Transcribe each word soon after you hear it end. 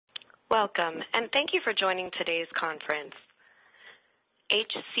Welcome, and thank you for joining today's conference.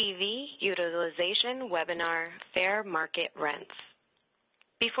 HCV Utilization Webinar Fair Market Rents.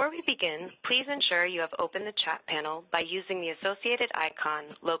 Before we begin, please ensure you have opened the chat panel by using the associated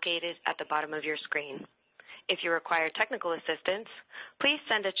icon located at the bottom of your screen. If you require technical assistance, please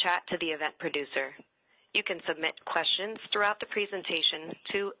send a chat to the event producer. You can submit questions throughout the presentation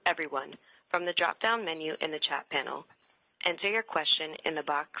to everyone from the drop-down menu in the chat panel. Enter your question in the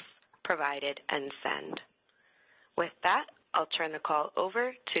box provided and send. With that, I'll turn the call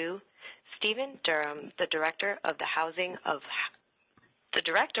over to Stephen Durham, the Director of the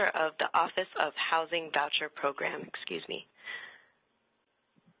Office of Housing Voucher Program.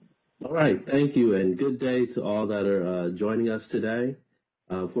 All right, thank you, and good day to all that are joining us today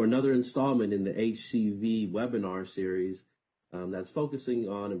for another installment in the HCV webinar series that's focusing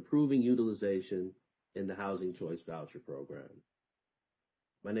on improving utilization in the Housing Choice Voucher Program.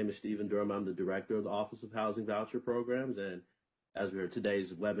 My name is Stephen Durham. I'm the Director of the Office of Housing Voucher Programs, and as we heard,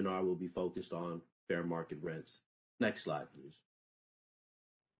 today's webinar will be focused on fair market rents. Next slide, please.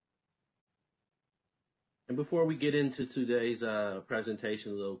 And before we get into today's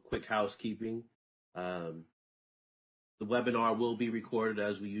presentation, a little quick housekeeping. The webinar will be recorded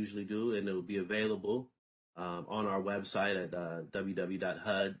as we usually do, and it will be available on our website at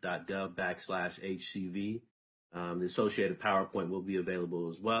www.hud.gov/HCV. The associated PowerPoint will be available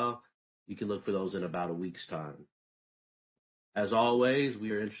as well. You can look for those in about a week's time. As always,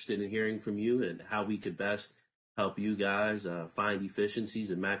 we are interested in hearing from you and how we could best help you guys find efficiencies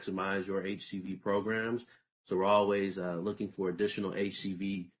and maximize your HCV programs. So we're always looking for additional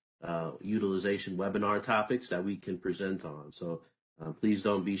HCV utilization webinar topics that we can present on. So please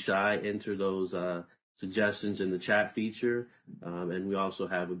don't be shy. Enter those suggestions in the chat feature. And we also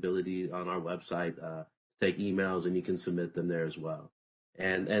have ability on our website take emails, and you can submit them there as well.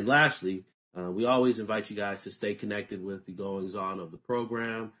 And lastly, we always invite you guys to stay connected with the goings-on of the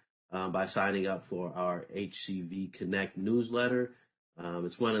program by signing up for our HCV Connect newsletter.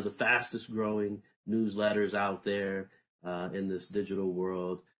 It's one of the fastest-growing newsletters out there in this digital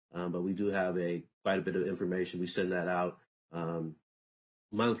world, but we do have quite a bit of information. We send that out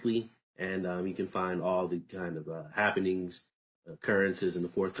monthly, and you can find all the kind of happenings, occurrences, and the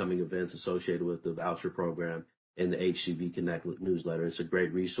forthcoming events associated with the voucher program in the HCV Connect newsletter. It's a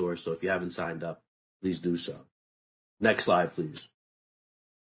great resource, so if you haven't signed up, please do so. Next slide, please.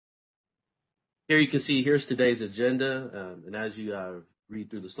 Here you can see, here's today's agenda, and as you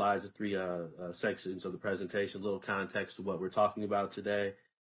read through the slides, the three sections of the presentation, a little context to what we're talking about today.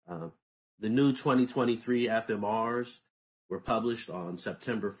 The new 2023 FMRs were published on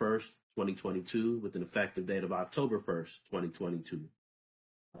September 1st, 2022, with an effective date of October 1st, 2022.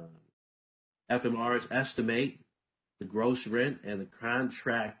 FMRs estimate the gross rent and the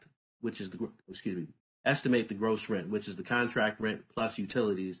contract, estimate the gross rent, which is the contract rent plus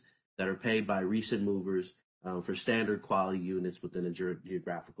utilities that are paid by recent movers for standard quality units within a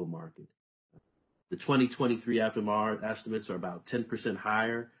geographical market. The 2023 FMR estimates are about 10%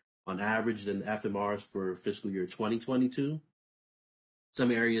 higher on average than the FMRs for fiscal year 2022. Some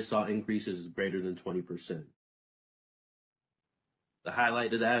areas saw increases greater than 20%. The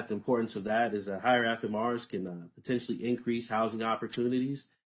highlight of that, the importance of that, is that higher FMRs can potentially increase housing opportunities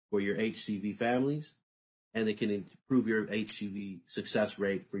for your HCV families, and it can improve your HCV success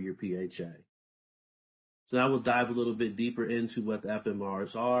rate for your PHA. So now we'll dive a little bit deeper into what the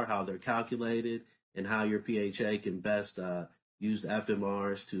FMRs are, how they're calculated, and how your PHA can best use the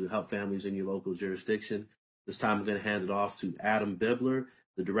FMRs to help families in your local jurisdiction. This time I'm going to hand it off to Adam Bibler,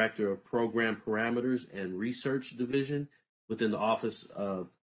 the Director of Program Parameters and Research Division within the Office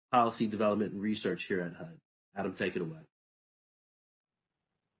of Policy Development and Research here at HUD. Adam, take it away. Thank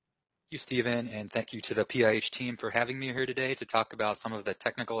you, Stephen, and thank you to the PIH team for having me here today to talk about some of the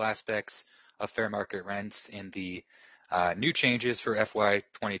technical aspects of fair market rents and the new changes for FY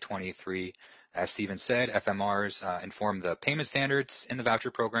 2023. As Stephen said, FMRs inform the payment standards in the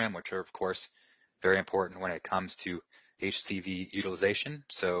voucher program, which are, of course, very important when it comes to HCV utilization.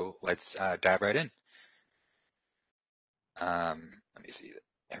 So let's dive right in. Let me see.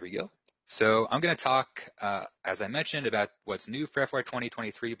 There we go. So I'm going to talk, as I mentioned, about what's new for FY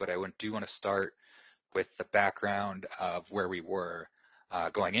 2023, but I do want to start with the background of where we were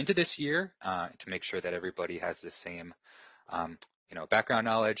going into this year to make sure that everybody has the same, background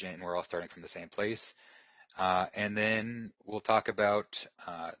knowledge and we're all starting from the same place. And then we'll talk about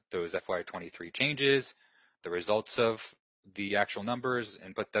those FY 23 changes, the results of the actual numbers,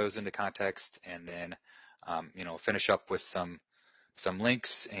 and put those into context, and then finish up with some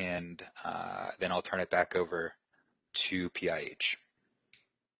links, and then I'll turn it back over to PIH.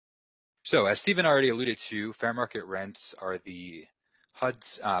 So as Stephen already alluded to, fair market rents are the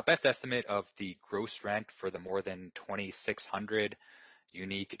HUD's best estimate of the gross rent for the more than 2,600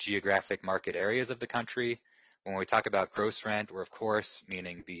 unique geographic market areas of the country. When we talk about gross rent, we're of course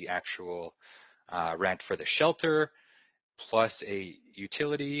meaning the actual rent for the shelter plus a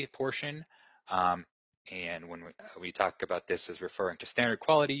utility portion. And when we talk about this as referring to standard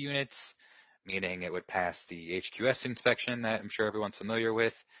quality units, meaning it would pass the HQS inspection that I'm sure everyone's familiar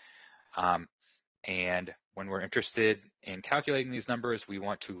with. And when we're interested in calculating these numbers, we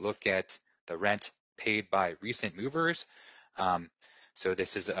want to look at the rent paid by recent movers. So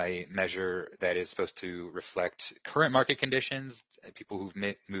this is a measure that is supposed to reflect current market conditions, people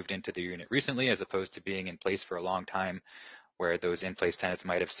who've moved into the unit recently, as opposed to being in place for a long time, where those in-place tenants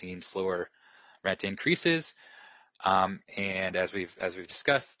might have seen slower rent increases. And as we've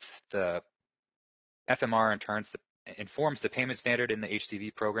discussed, the FMR in turn informs the payment standard in the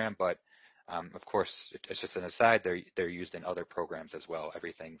HCV program, but of course, it's just an aside, they're used in other programs as well,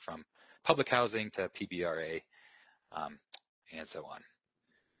 everything from public housing to PBRA and so on.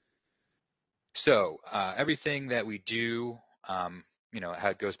 So everything that we do, how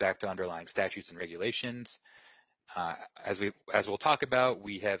it goes back to underlying statutes and regulations. As we'll talk about,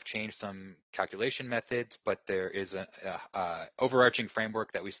 we have changed some calculation methods, but there is an overarching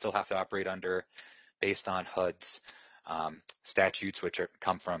framework that we still have to operate under based on HUD's statutes, which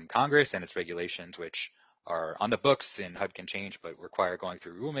come from Congress, and its regulations, which are on the books, and HUD can change, but require going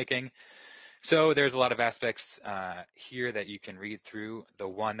through rulemaking. So there's a lot of aspects here that you can read through. The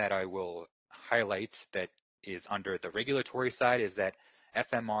one that I will highlight that is under the regulatory side is that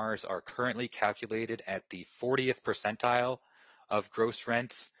FMRs are currently calculated at the 40th percentile of gross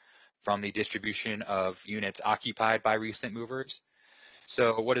rents from the distribution of units occupied by recent movers.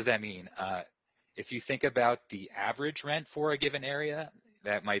 So what does that mean? If you think about the average rent for a given area,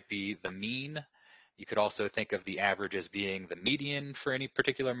 that might be the mean. You could also think of the average as being the median for any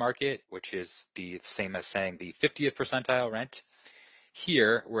particular market, which is the same as saying the 50th percentile rent.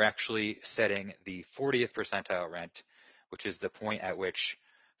 Here, we're actually setting the 40th percentile rent, which is the point at which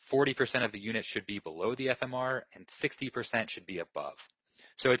 40% of the units should be below the FMR and 60% should be above.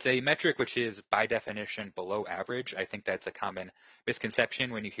 So it's a metric which is by definition below average. I think that's a common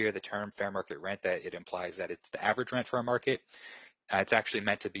misconception when you hear the term fair market rent, that it implies that it's the average rent for a market. It's actually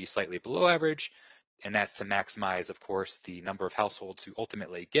meant to be slightly below average, and that's to maximize, of course, the number of households who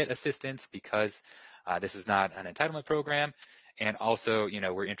ultimately get assistance, because this is not an entitlement program. And also,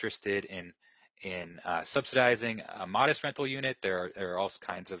 we're interested in subsidizing a modest rental unit. There are all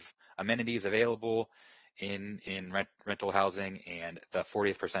kinds of amenities available in rental housing, and the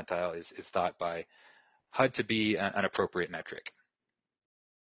 40th percentile is thought by HUD to be an appropriate metric.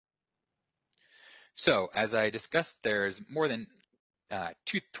 So as I discussed, there's more than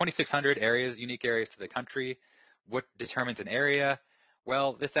 2,600 unique areas to the country. What determines an area?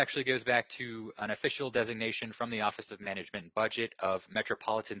 Well, this actually goes back to an official designation from the Office of Management and Budget of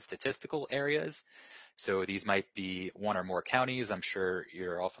metropolitan statistical areas. So these might be one or more counties. I'm sure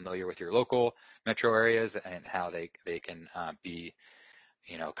you're all familiar with your local metro areas and how they can be,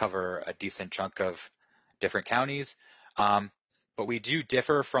 cover a decent chunk of different counties. But we do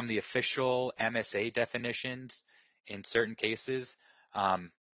differ from the official MSA definitions in certain cases.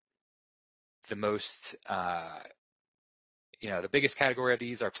 The most the biggest category of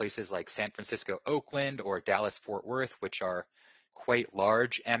these are places like San Francisco, Oakland, or Dallas, Fort Worth, which are quite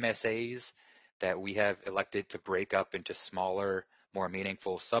large MSAs that we have elected to break up into smaller, more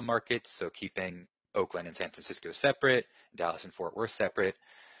meaningful submarkets. So keeping Oakland and San Francisco separate, Dallas and Fort Worth separate.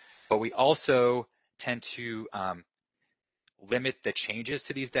 But we also tend to limit the changes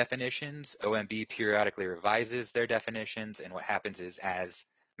to these definitions. OMB periodically revises their definitions, and what happens is, as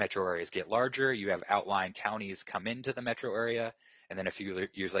metro areas get larger, you have outlying counties come into the metro area, and then a few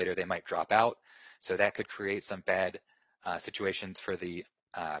years later they might drop out. So that could create some bad situations for the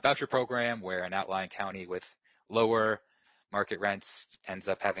voucher program, where an outlying county with lower market rents ends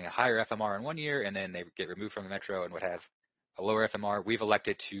up having a higher FMR in one year, and then they get removed from the metro and would have a lower FMR. We've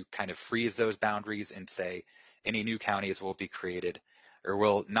elected to kind of freeze those boundaries and say any new counties will be created or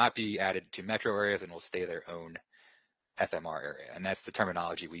will not be added to metro areas and will stay their own FMR area. And that's the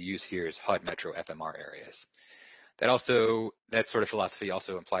terminology we use here, is HUD metro FMR areas. That sort of philosophy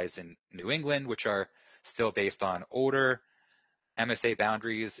also applies in New England, which are still based on older MSA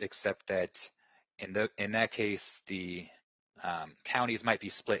boundaries, except that in that case, the counties might be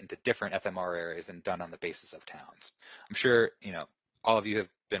split into different FMR areas and done on the basis of towns. I'm sure, all of you have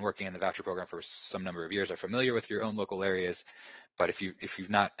been working in the voucher program for some number of years, are familiar with your own local areas, but if you've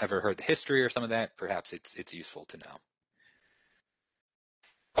not ever heard the history or some of that, perhaps it's useful to know.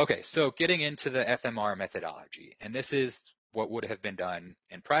 Okay, so getting into the FMR methodology, and this is what would have been done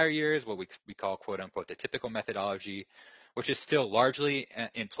in prior years, what we call quote unquote the typical methodology, which is still largely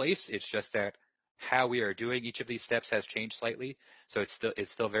in place. It's just that how we are doing each of these steps has changed slightly. So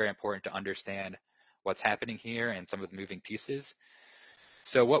it's still very important to understand what's happening here and some of the moving pieces.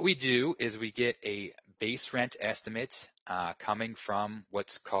 So what we do is we get a base rent estimate coming from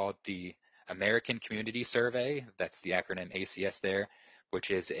what's called the American Community Survey. That's the acronym ACS there,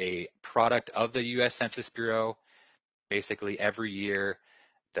 which is a product of the U.S. Census Bureau. Basically, every year,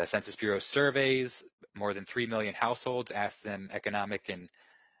 the Census Bureau surveys more than 3 million households, asks them economic and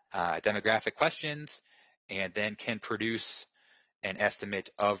demographic questions, and then can produce an estimate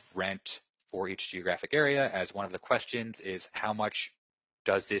of rent for each geographic area, as one of the questions is how much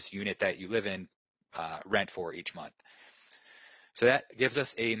does this unit that you live in rent for each month. So that gives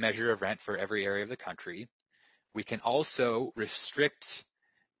us a measure of rent for every area of the country. We can also restrict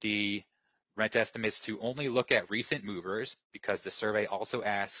the rent estimates to only look at recent movers, because the survey also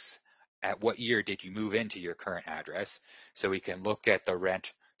asks at what year did you move into your current address. So we can look at the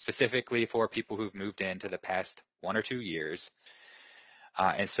rent specifically for people who've moved into the past 1 or 2 years.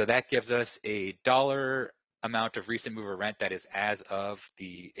 And so that gives us a dollar amount of recent mover rent that is as of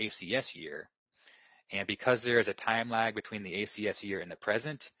the ACS year. And because there is a time lag between the ACS year and the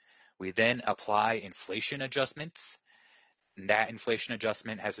present, we then apply inflation adjustments. And that inflation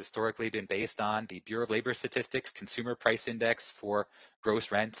adjustment has historically been based on the Bureau of Labor Statistics Consumer Price Index for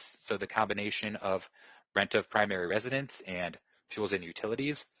gross rents, so the combination of rent of primary residence and fuels and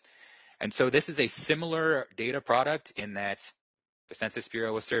utilities. And so this is a similar data product in that the Census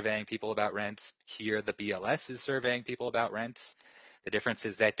Bureau is surveying people about rents. Here, the BLS is surveying people about rents. The difference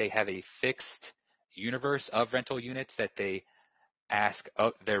is that they have a fixed universe of rental units that they ask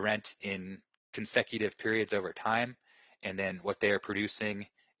their rent in consecutive periods over time. And then what they are producing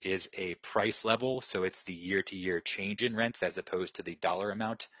is a price level. So it's the year-to-year change in rents as opposed to the dollar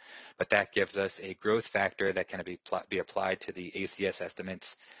amount. But that gives us a growth factor that can be applied to the ACS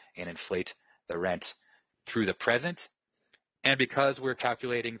estimates and inflate the rent through the present. And because we're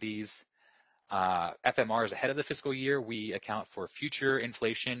calculating these FMRs ahead of the fiscal year, we account for future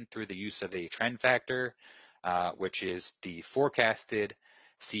inflation through the use of a trend factor, which is the forecasted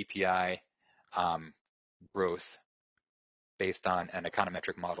CPI growth based on an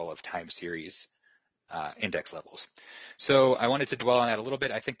econometric model of time series index levels. So I wanted to dwell on that a little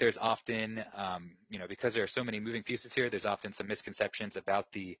bit. I think there's often, because there are so many moving pieces here, there's often some misconceptions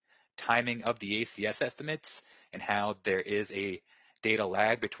about the timing of the ACS estimates and how there is a data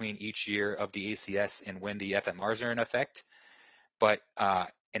lag between each year of the ACS and when the FMRs are in effect. But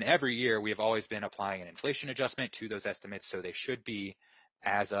in every year, we have always been applying an inflation adjustment to those estimates, so they should be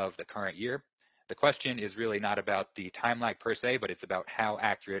as of the current year. The question is really not about the time lag per se, but it's about how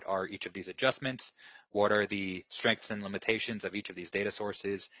accurate are each of these adjustments, what are the strengths and limitations of each of these data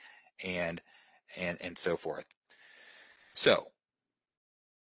sources, and so forth. So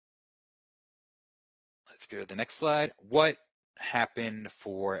let's go to the next slide. What happened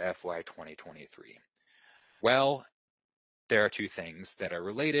for FY 2023? Well, there are two things that are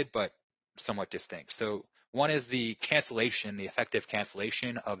related but somewhat distinct. So one is the cancellation, the effective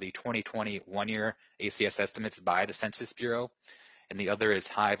cancellation of the 2020 one-year ACS estimates by the Census Bureau, and the other is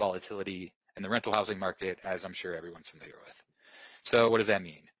high volatility in the rental housing market, as I'm sure everyone's familiar with. So what does that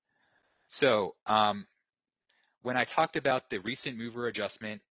mean? So when I talked about the recent mover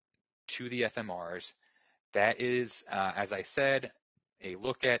adjustment to the FMRs, that is, as I said, a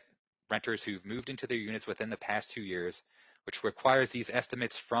look at renters who've moved into their units within the past 2 years, which requires these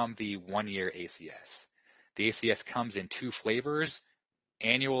estimates from the one-year ACS. The ACS comes in two flavors: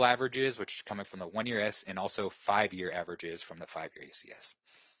 annual averages, which is coming from the one-year S, and also 5-year averages from the 5-year ACS.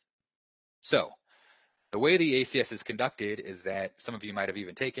 So the way the ACS is conducted is that some of you might have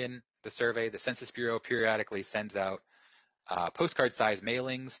even taken the survey. The Census Bureau periodically sends out postcard-sized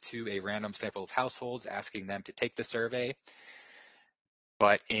mailings to a random sample of households asking them to take the survey.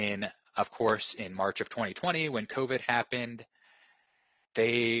 But of course, in March of 2020, when COVID happened,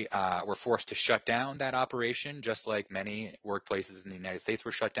 they were forced to shut down that operation, just like many workplaces in the United States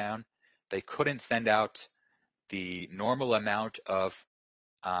were shut down. They couldn't send out the normal amount of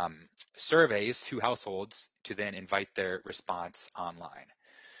surveys to households to then invite their response online.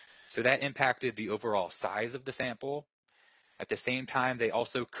 So that impacted the overall size of the sample. At the same time, they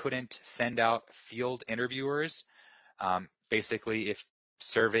also couldn't send out field interviewers. Basically, if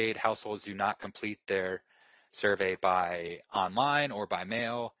surveyed households do not complete their survey by online or by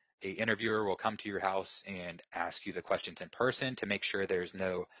mail, interviewer will come to your house and ask you the questions in person to make sure there's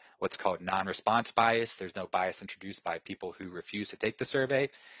no what's called non-response bias. There's no bias introduced by people who refuse to take the survey.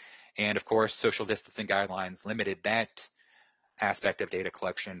 And of course, social distancing guidelines limited that aspect of data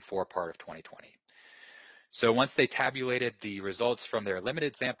collection for part of 2020. So once they tabulated the results from their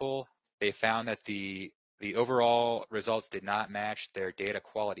limited sample, they found that the overall results did not match their data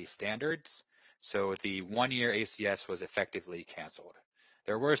quality standards. So the one-year ACS was effectively canceled.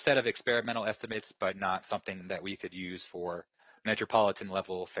 There were a set of experimental estimates, but not something that we could use for metropolitan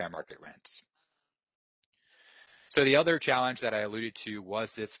level fair market rents. So the other challenge that I alluded to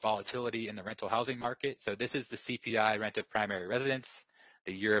was this volatility in the rental housing market. So this is the CPI rent of primary residence,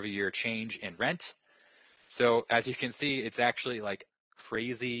 the year-over-year change in rent. So as you can see, it's actually like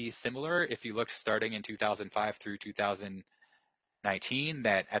crazy similar if you look starting in 2005 through 2019,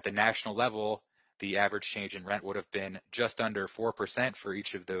 that at the national level, the average change in rent would have been just under 4% for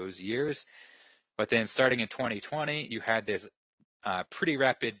each of those years. But then starting in 2020, you had this pretty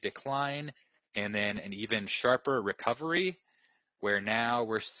rapid decline and then an even sharper recovery, where now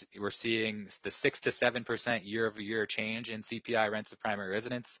we're seeing the 6 to 7% year-over-year change in CPI rents of primary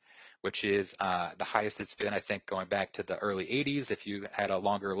residence, which is the highest it's been, I think, going back to the early 80s if you had a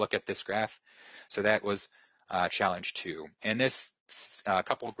longer look at this graph. So that was challenge 2. And this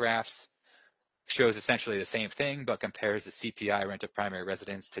couple of graphs shows essentially the same thing, but compares the CPI rent of primary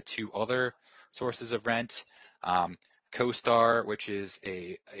residence to 2 other sources of rent. CoStar, which is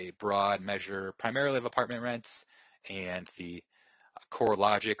a broad measure primarily of apartment rents, and the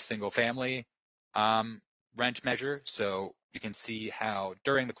CoreLogic single family rent measure. So you can see how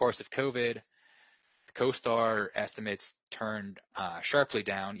during the course of COVID, the CoStar estimates turned sharply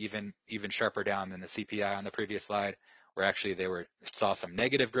down, even sharper down than the CPI on the previous slide, where actually they saw some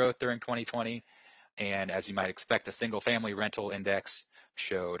negative growth during 2020. And as you might expect, the single family rental index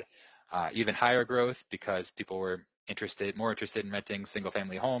showed even higher growth because people were more interested in renting single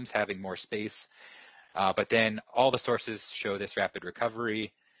family homes, having more space. But then all the sources show this rapid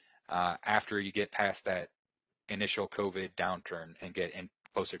recovery after you get past that initial COVID downturn and get in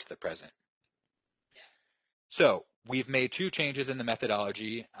closer to the present. So we've made 2 changes in the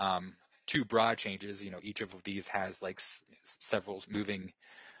methodology, 2 broad changes. Each of these has like several moving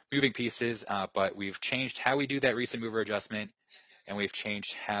pieces, but we've changed how we do that recent mover adjustment, and we've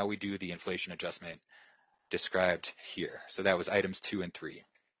changed how we do the inflation adjustment described here. So that was items 2 and 3.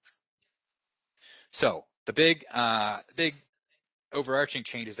 So the big overarching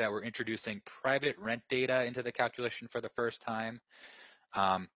change is that we're introducing private rent data into the calculation for the first time.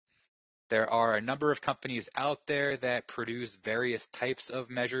 There are a number of companies out there that produce various types of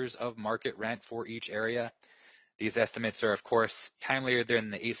measures of market rent for each area. These estimates are, of course, timelier than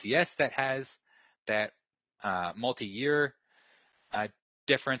the ACS that has that multi-year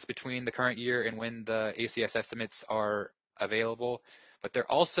difference between the current year and when the ACS estimates are available. But they're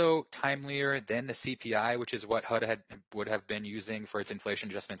also timelier than the CPI, which is what HUD would have been using for its inflation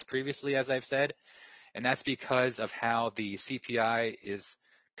adjustments previously, as I've said. And that's because of how the CPI is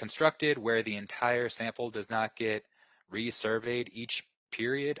constructed, where the entire sample does not get resurveyed each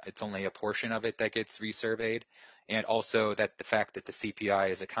period. It's only a portion of it that gets resurveyed. And also that the fact that the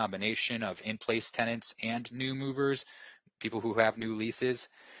CPI is a combination of in-place tenants and new movers, people who have new leases.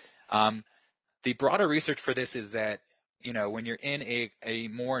 The broader research for this is that, when you're in a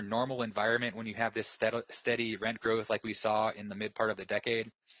more normal environment, when you have this steady rent growth like we saw in the mid part of the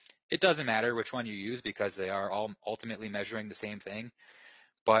decade, it doesn't matter which one you use because they are all ultimately measuring the same thing.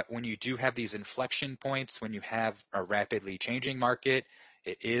 But when you do have these inflection points, when you have a rapidly changing market,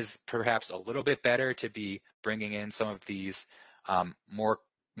 it is perhaps a little bit better to be bringing in some of these more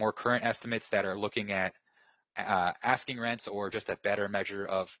current estimates that are looking at asking rents or just a better measure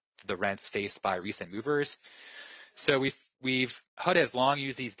of the rents faced by recent movers. So HUD has long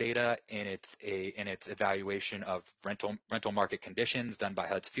used these data in its evaluation of rental market conditions done by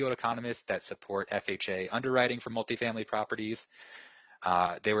HUD's field economists that support FHA underwriting for multifamily properties.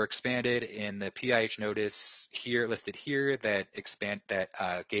 They were expanded in the PIH notice listed here that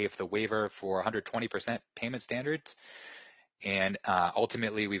gave the waiver for 120% payment standards. And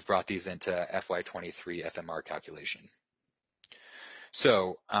ultimately, we've brought these into FY23 FMR calculation.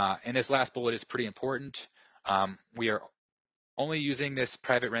 So, and this last bullet is pretty important. We are only using this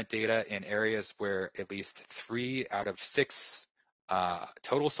private rent data in areas where at least 3 out of 6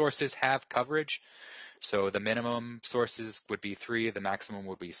 total sources have coverage. So the minimum sources would be 3, the maximum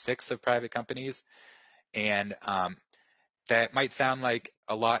would be 6 of private companies. And that might sound like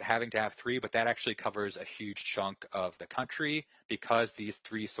a lot having to have 3, but that actually covers a huge chunk of the country because these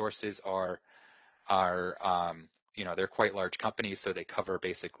 3 sources are they're quite large companies, so they cover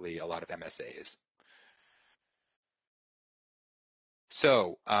basically a lot of MSAs.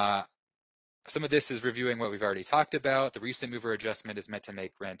 So some of this is reviewing what we've already talked about. The recent mover adjustment is meant to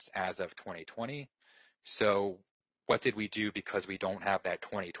make rents as of 2020. So what did we do because we don't have that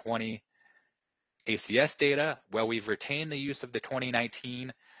 2020 ACS data? Well, we've retained the use of the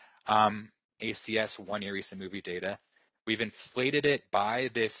 2019 ACS one-year recent movie data. We've inflated it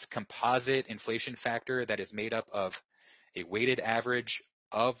by this composite inflation factor that is made up of a weighted average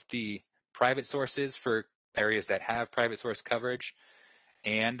of the private sources for areas that have private source coverage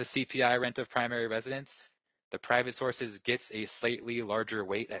and the CPI rent of primary residence. The private sources gets a slightly larger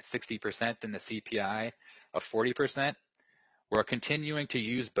weight at 60% than the CPI of 40%. We're continuing to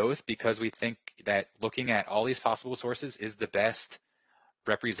use both because we think that looking at all these possible sources is the best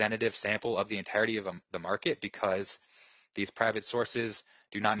representative sample of the entirety of the market, because these private sources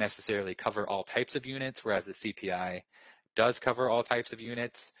do not necessarily cover all types of units, whereas the CPI does cover all types of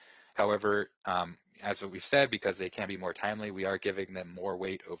units. However, as what we've said, because they can be more timely, we are giving them more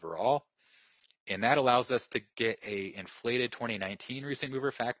weight overall. And that allows us to get a inflated 2019 recent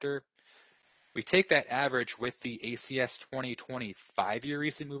mover factor. We take that average with the ACS 2020 5-year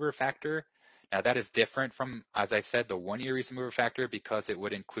recent mover factor. Now that is different from, as I've said, the 1-year recent mover factor, because it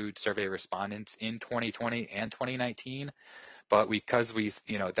would include survey respondents in 2020 and 2019. But because we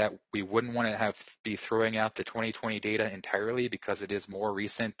wouldn't want to be throwing out the 2020 data entirely because it is more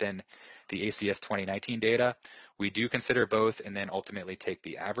recent than the ACS 2019 data, we do consider both and then ultimately take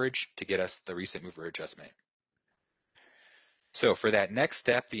the average to get us the recent mover adjustment. So for that next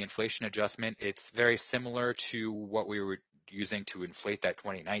step, the inflation adjustment, it's very similar to what we were using to inflate that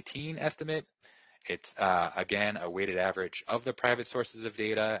 2019 estimate. It's, again, a weighted average of the private sources of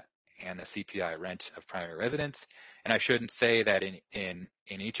data and the CPI rent of primary residence. And I shouldn't say that in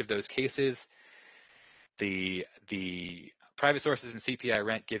each of those cases, the private sources and CPI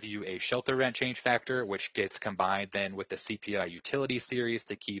rent give you a shelter rent change factor, which gets combined then with the CPI utility series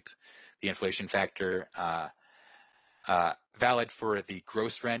to keep the inflation factor valid for the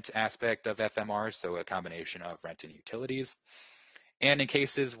gross rent aspect of FMR, so a combination of rent and utilities. And in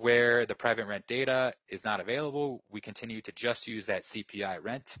cases where the private rent data is not available, we continue to just use that CPI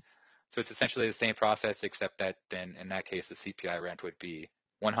rent. So it's essentially the same process, except that then in that case, the CPI rent would be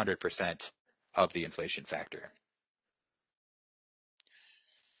 100% of the inflation factor.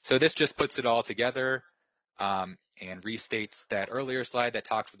 So this just puts it all together and restates that earlier slide that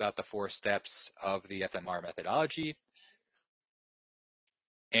talks about the 4 steps of the FMR methodology.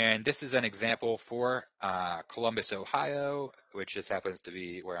 And this is an example for Columbus, Ohio, which just happens to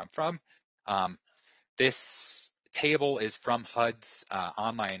be where I'm from. This table is from HUD's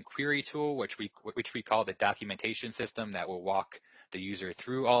online query tool, which we call the documentation system that will walk the user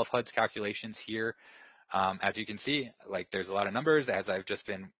through all of HUD's calculations here. As you can see, there's a lot of numbers as I've just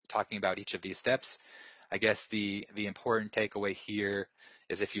been talking about each of these steps. I guess the important takeaway here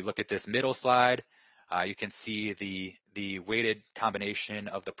is if you look at this middle slide, you can see the weighted combination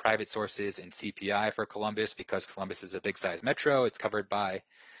of the private sources and CPI for Columbus. Because Columbus is a big size metro, it's covered by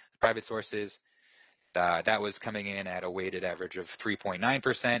private sources. That was coming in at a weighted average of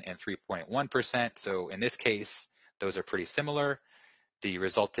 3.9% and 3.1%. So in this case, those are pretty similar. The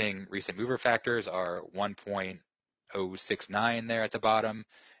resulting recent mover factors are 1.069 there at the bottom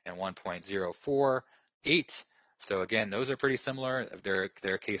and 1.048. So again, those are pretty similar. There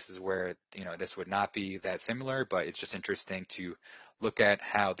are cases where this would not be that similar, but it's just interesting to look at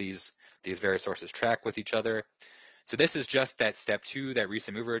how these various sources track with each other. So this is just that step 2, that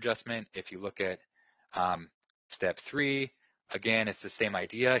recent mover adjustment. If you look at step 3, again, it's the same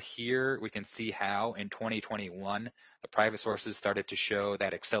idea. Here we can see how in 2021 the private sources started to show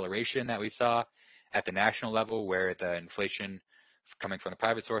that acceleration that we saw at the national level, where the inflation coming from the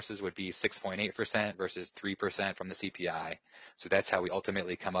private sources would be 6.8% versus 3% from the CPI. So that's how we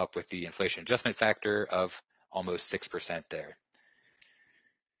ultimately come up with the inflation adjustment factor of almost 6% there.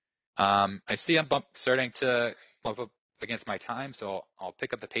 I see I'm starting to bump up against my time, so I'll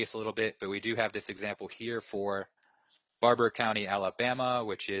pick up the pace a little bit, but we do have this example here for Barber County, Alabama,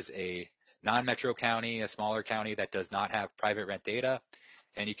 which is a non-metro county, a smaller county that does not have private rent data.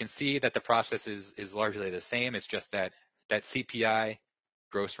 And you can see that the process is largely the same. It's just that CPI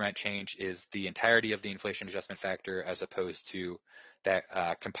gross rent change is the entirety of the inflation adjustment factor, as opposed to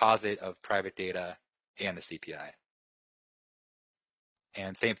that composite of private data and the CPI.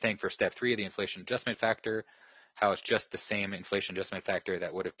 And same thing for step 3, the inflation adjustment factor, how it's just the same inflation adjustment factor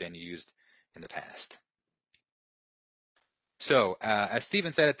that would have been used in the past. So as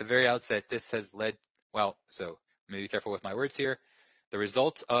Stephen said at the very outset, this has led, so let me be careful with my words here. The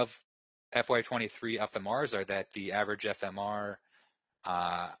results of FY23 FMRs are that the average FMR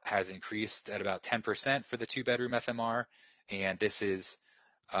has increased at about 10% for the 2-bedroom FMR, and this is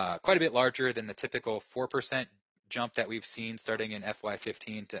quite a bit larger than the typical 4% jump that we've seen starting in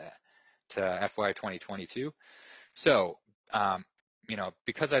FY15 to FY 2022. So,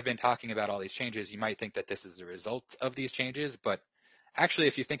 because I've been talking about all these changes, you might think that this is a result of these changes, but actually,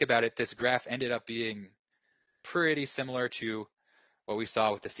 if you think about it, this graph ended up being pretty similar to what we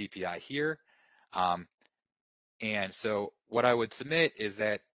saw with the CPI here. And so what I would submit is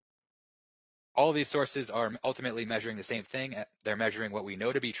that all of these sources are ultimately measuring the same thing. They're measuring what we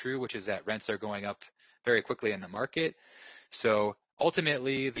know to be true, which is that rents are going up very quickly in the market. So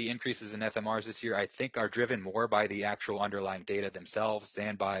ultimately, the increases in FMRs this year, I think, are driven more by the actual underlying data themselves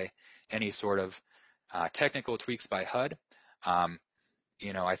than by any sort of technical tweaks by HUD.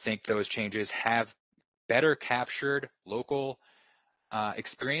 I think those changes have better captured local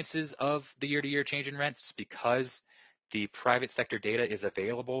experiences of the year-to-year change in rents because the private sector data is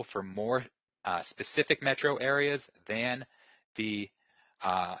available for more specific metro areas than the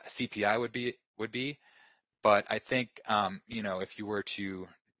CPI would be. But I think, if you were to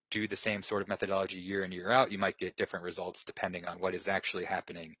do the same sort of methodology year in, year out, you might get different results depending on what is actually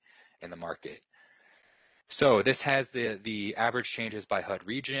happening in the market. So this has the average changes by HUD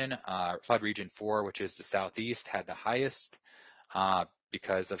region. HUD region 4, which is the Southeast, had the highest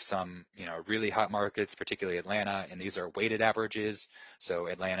because of some, really hot markets, particularly Atlanta, and these are weighted averages. So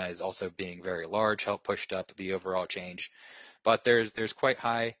Atlanta is also being very large, helped pushed up the overall change. But there's quite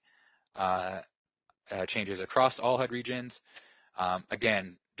high changes across all HUD regions.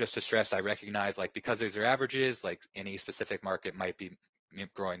 Again, just to stress, I recognize because these are averages, any specific market might be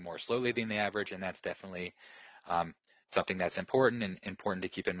growing more slowly than the average, and that's definitely something that's important to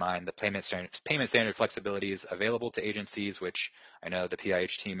keep in mind. The payment standard flexibility is available to agencies, which I know the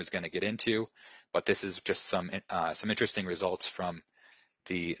PIH team is going to get into, but this is just some interesting results from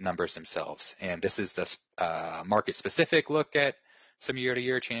the numbers themselves. And this is the market-specific look at some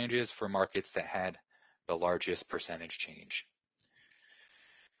year-to-year changes for markets that had the largest percentage change.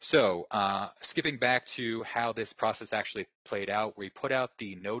 So skipping back to how this process actually played out, we put out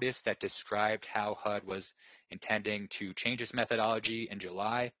the notice that described how HUD was intending to change its methodology in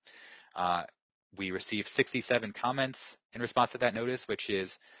July. We received 67 comments in response to that notice, which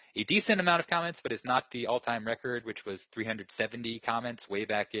is a decent amount of comments, but it's not the all-time record, which was 370 comments way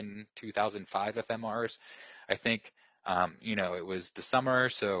back in 2005 FMRs. I think, it was the summer,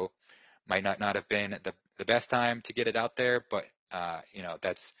 so might not have been the best time to get it out there, but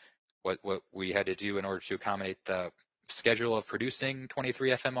that's what we had to do in order to accommodate the schedule of producing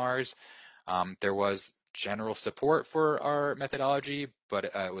 23 FMRs. There was general support for our methodology, but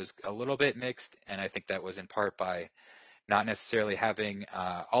it was a little bit mixed, and I think that was in part by not necessarily having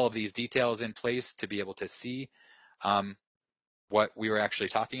all of these details in place to be able to see what we were actually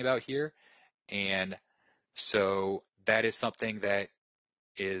talking about here. And so that is something that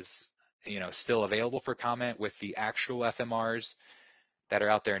is still available for comment with the actual FMRs that are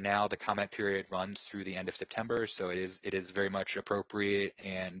out there now. The comment period runs through the end of September, so it is very much appropriate,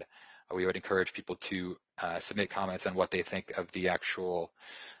 and we would encourage people to submit comments on what they think of the actual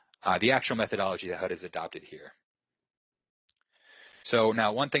methodology that HUD has adopted here. So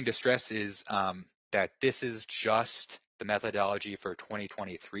now one thing to stress is that this is just the methodology for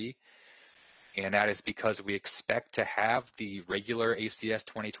 2023. And that is because we expect to have the regular ACS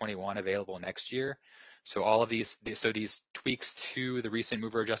 2021 available next year. So all of these tweaks to the recent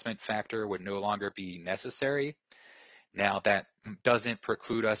mover adjustment factor would no longer be necessary. Now that doesn't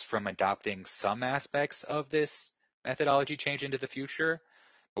preclude us from adopting some aspects of this methodology change into the future,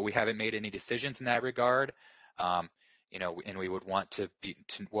 but we haven't made any decisions in that regard. And we would want to be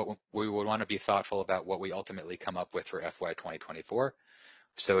thoughtful about what we ultimately come up with for FY 2024.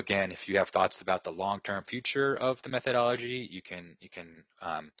 So again, if you have thoughts about the long-term future of the methodology, you can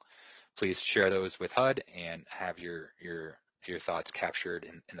please share those with HUD and have your thoughts captured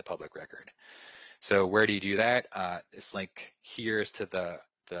in the public record. So where do you do that? This link here is to the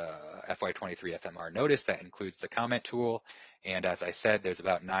FY23 FMR notice that includes the comment tool. And as I said, there's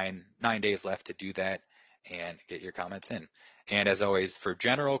about nine days left to do that and get your comments in. And as always, for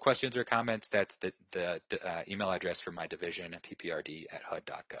general questions or comments, that's the email address for my division,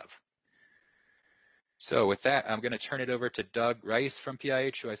 pprd@hud.gov. So with that, I'm going to turn it over to Doug Rice from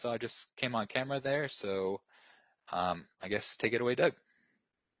PIH, who I saw just came on camera there. So I guess take it away, Doug.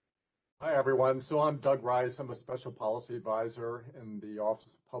 Hi, everyone. So I'm Doug Rice. I'm a special policy advisor in the Office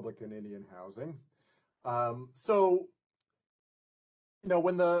of Public and Indian Housing.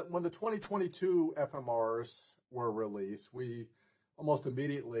 When the 2022 FMRs were released, we almost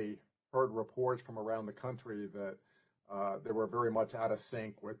immediately heard reports from around the country that they were very much out of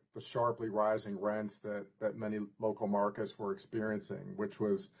sync with the sharply rising rents that many local markets were experiencing, which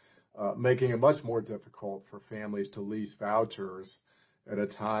was making it much more difficult for families to lease vouchers at a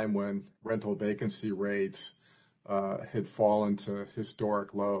time when rental vacancy rates had fallen to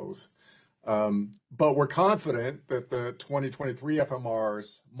historic lows. But we're confident that the 2023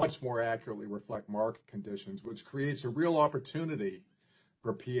 FMRs much more accurately reflect market conditions, which creates a real opportunity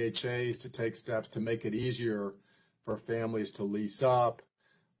for PHAs to take steps to make it easier for families to lease up,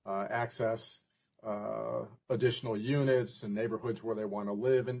 access additional units in neighborhoods where they want to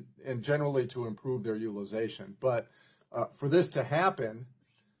live, and generally to improve their utilization. But for this to happen,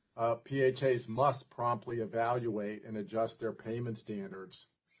 PHAs must promptly evaluate and adjust their payment standards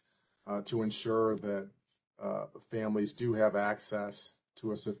to ensure that families do have access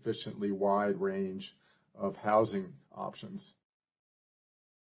to a sufficiently wide range of housing options.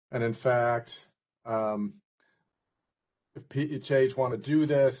 And in fact, if PHAs want to do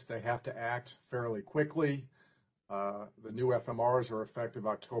this, they have to act fairly quickly. The new FMRs are effective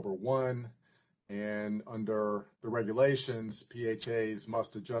October 1, and under the regulations, PHAs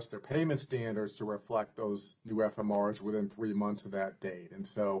must adjust their payment standards to reflect those new FMRs within 3 months of that date. And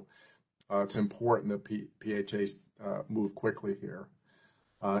so it's important that PHAs move quickly here.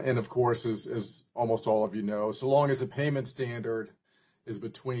 And of course, as almost all of you know, so long as the payment standard is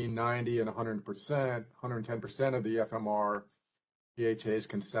between 90 and 100%, 110% of the FMR, PHAs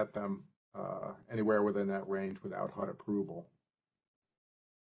can set them anywhere within that range without HUD approval.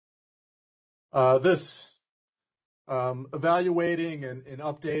 This evaluating and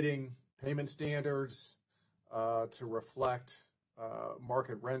updating payment standards to reflect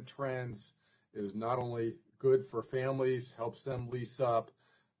market rent trends is not only good for families, helps them lease up,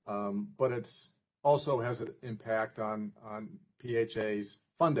 but it's also has an impact on PHA's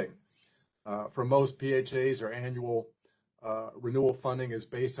funding. For most PHAs, our annual renewal funding is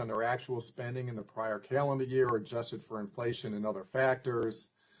based on their actual spending in the prior calendar year, adjusted for inflation and other factors.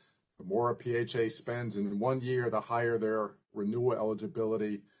 The more a PHA spends in 1 year, the higher their renewal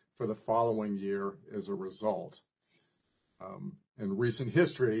eligibility for the following year as a result. In recent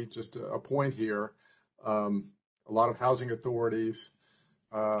history, just a point here, a lot of housing authorities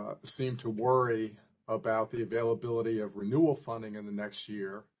seem to worry about the availability of renewal funding in the next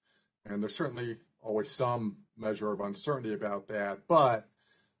year. And there's certainly always some measure of uncertainty about that. But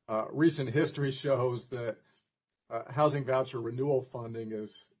recent history shows that housing voucher renewal funding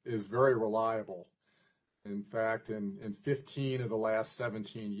is very reliable. In fact, in 15 of the last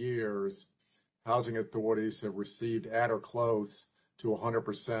 17 years, housing authorities have received at or close to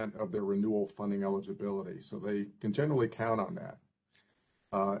 100% of their renewal funding eligibility. So they can generally count on that.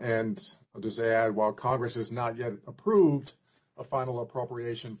 And I'll just add, while Congress has not yet approved a final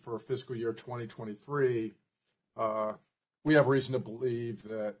appropriation for fiscal year 2023, we have reason to believe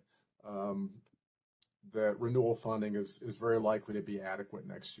that that renewal funding is very likely to be adequate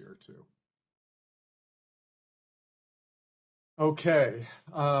next year too. Okay.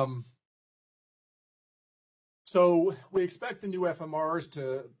 So we expect the new FMRs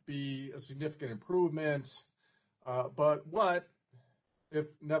to be a significant improvement, but what if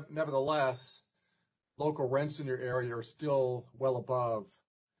nevertheless local rents in your area are still well above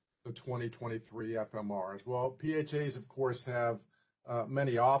the 2023 FMRs? Well, PHAs, of course, have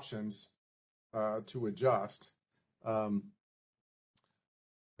many options to adjust, and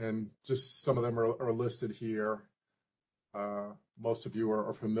just some of them are listed here. Most of you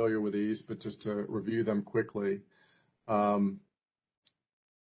are familiar with these, but just to review them quickly.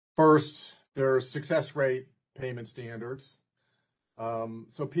 First, there's success rate payment standards.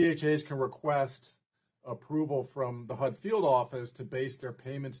 So PHAs can request approval from the HUD field office to base their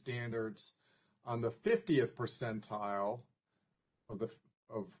payment standards on the 50th percentile of the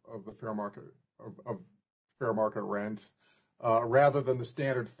fair market rent, rather than the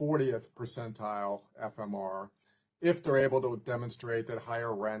standard 40th percentile FMR, if they're able to demonstrate that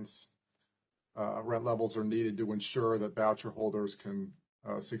higher rent levels are needed to ensure that voucher holders can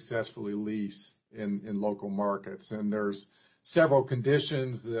successfully lease in local markets. And there's several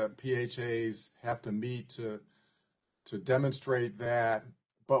conditions that PHAs have to meet to demonstrate that,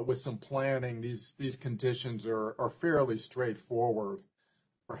 but with some planning, these conditions are fairly straightforward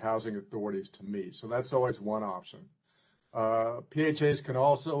for housing authorities to meet. So that's always one option. PHAs can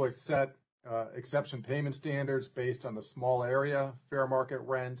also set exception payment standards based on the small area fair market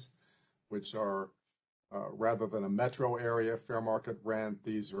rent, which are rather than a metro area fair market rent,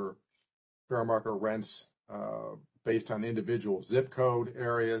 these are fair market rents based on individual zip code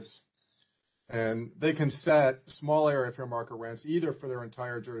areas. And they can set small area fair market rents either for their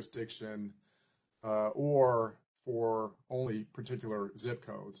entire jurisdiction or for only particular zip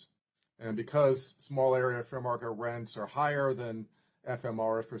codes. And because small area fair market rents are higher than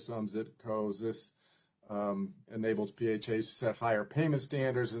FMR for some zip codes, this enables PHAs to set higher payment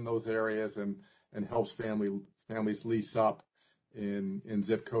standards in those areas and helps families lease up in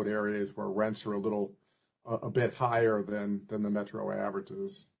zip code areas where rents are a bit higher than the metro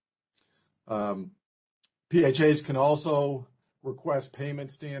averages. PHAs can also request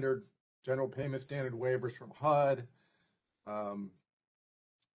general payment standard waivers from HUD.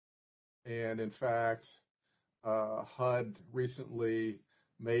 And in fact, HUD recently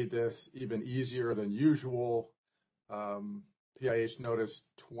made this even easier than usual. PIH Notice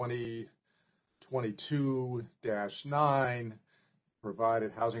 2022-9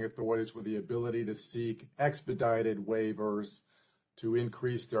 provided housing authorities with the ability to seek expedited waivers to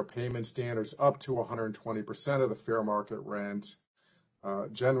increase their payment standards up to 120% of the fair market rent.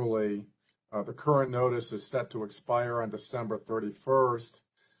 Generally, the current notice is set to expire on December 31st,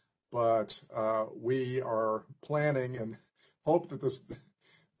 but we are planning and hope that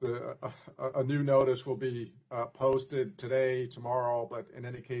a new notice will be posted today, tomorrow, but in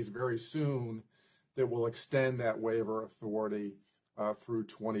any case, very soon, that will extend that waiver authority through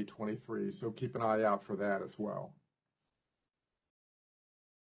 2023. So keep an eye out for that as well.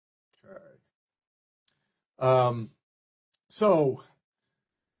 Okay. So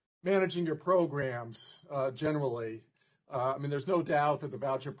managing your programs generally, I mean, there's no doubt that the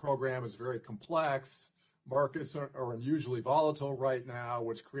voucher program is very complex. Markets are unusually volatile right now,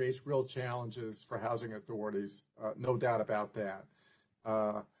 which creates real challenges for housing authorities. No doubt about that.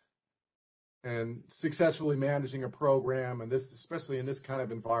 And successfully managing a program, and this, especially in this kind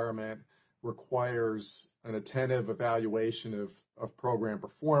of environment, requires an attentive evaluation of program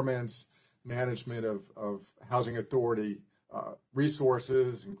performance, management of housing authority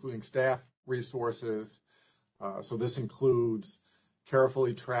resources, including staff resources. So this includes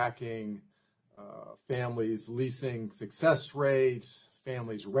carefully tracking families' leasing success rates,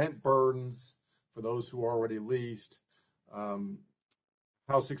 families' rent burdens for those who are already leased,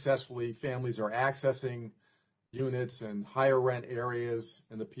 how successfully families are accessing units in higher rent areas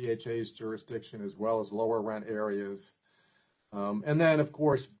in the PHA's jurisdiction as well as lower rent areas. And then, of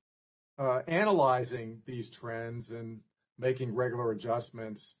course, analyzing these trends and making regular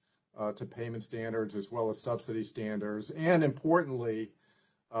adjustments to payment standards as well as subsidy standards, and importantly,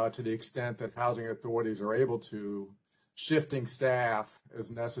 to the extent that housing authorities are able to, shifting staff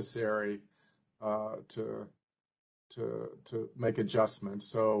as necessary to make adjustments.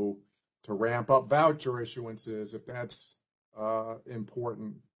 So to ramp up voucher issuances if that's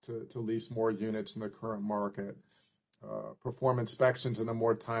important to lease more units in the current market, perform inspections on a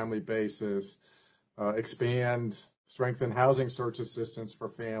more timely basis, strengthen housing search assistance for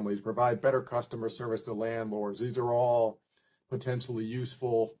families, provide better customer service to landlords. These are all potentially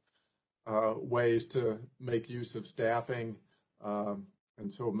useful ways to make use of staffing, and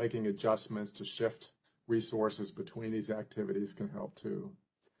so making adjustments to shift resources between these activities can help too.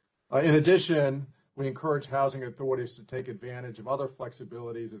 In addition, we encourage housing authorities to take advantage of other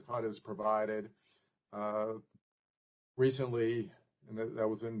flexibilities that HUD has provided. Recently, and that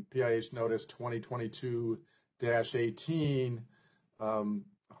was in PIH Notice 2022-18,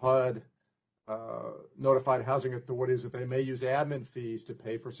 HUD notified housing authorities that they may use admin fees to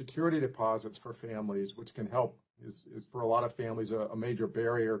pay for security deposits for families, which can help, is for a lot of families a major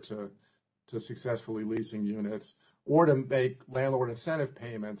barrier to successfully leasing units, or to make landlord incentive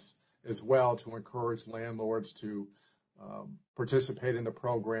payments as well to encourage landlords to participate in the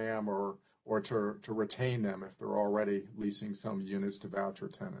program or to retain them if they're already leasing some units to voucher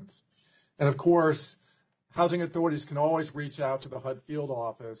tenants. And of course, housing authorities can always reach out to the HUD field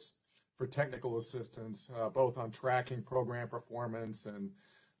office for technical assistance, both on tracking program performance and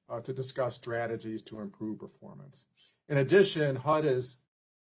to discuss strategies to improve performance. In addition, HUD has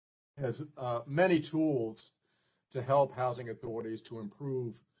many tools to help housing authorities to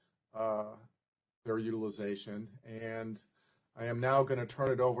improve their utilization. And I am now going to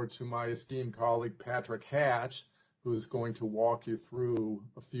turn it over to my esteemed colleague, Patrick Hatch, who is going to walk you through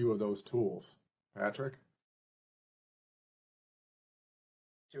a few of those tools. Patrick?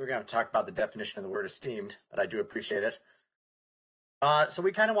 So we're going to talk about the definition of the word esteemed, but I do appreciate it. So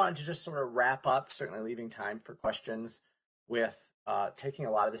we kind of wanted to just sort of wrap up, certainly leaving time for questions, with taking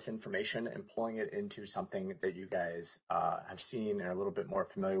a lot of this information and pulling it into something that you guys have seen and are a little bit more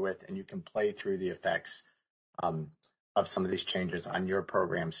familiar with, and you can play through the effects of some of these changes on your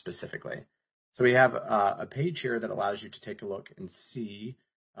program specifically. So we have a page here that allows you to take a look and see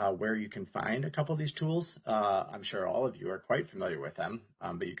where you can find a couple of these tools. I'm sure all of you are quite familiar with them,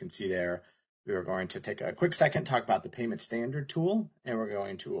 but you can see there we are going to take a quick second, talk about the payment standard tool, and we're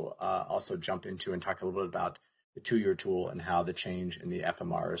going to also jump into and talk a little bit about the 2-year tool and how the change in the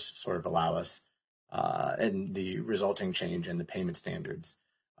FMRs sort of allow us and the resulting change in the payment standards.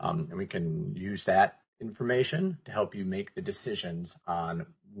 And we can use that information to help you make the decisions on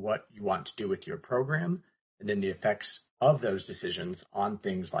what you want to do with your program, and then the effects of those decisions on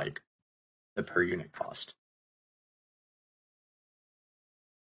things like the per unit cost.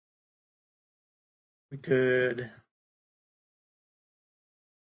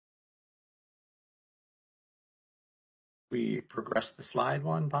 We progress the slide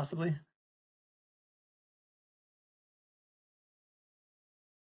one possibly?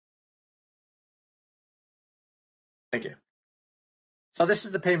 Thank you. So this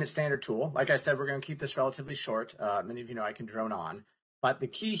is the payment standard tool. Like I said, we're going to keep this relatively short. Many of you know I can drone on, but the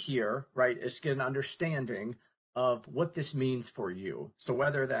key here, right, is to get an understanding of what this means for you. So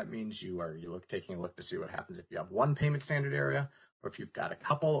whether that means taking a look to see what happens if you have one payment standard area, or if you've got a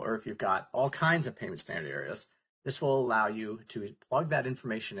couple, or if you've got all kinds of payment standard areas, this will allow you to plug that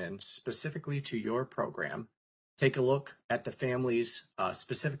information in specifically to your program, take a look at the families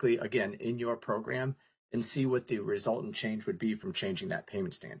specifically, again, in your program, and see what the resultant change would be from changing that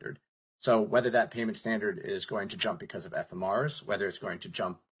payment standard. So whether that payment standard is going to jump because of FMRs, whether it's going to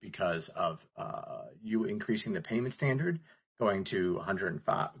jump because of you increasing the payment standard, going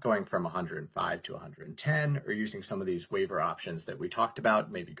from 105 to 110, or using some of these waiver options that we talked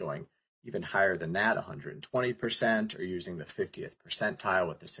about, maybe going even higher than that, 120%, or using the 50th percentile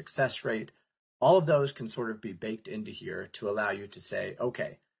with the success rate. All of those can sort of be baked into here to allow you to say,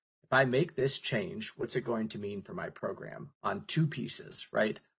 okay, if I make this change, what's it going to mean for my program on 2 pieces,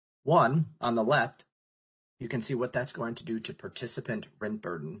 right? One, on the left, you can see what that's going to do to participant rent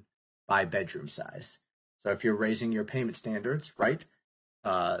burden by bedroom size. So if you're raising your payment standards, right,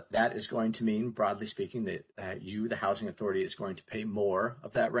 that is going to mean, broadly speaking, that you, the housing authority, is going to pay more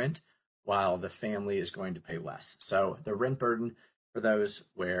of that rent, while the family is going to pay less. So the rent burden for those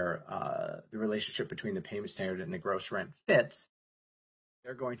where the relationship between the payment standard and the gross rent fits,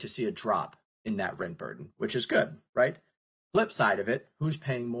 they're going to see a drop in that rent burden, which is good, right? Flip side of it, who's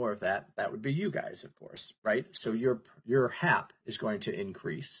paying more of that? That would be you guys, of course, right? So your HAP is going to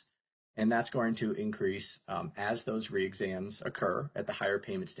increase, and that's going to increase as those re-exams occur at the higher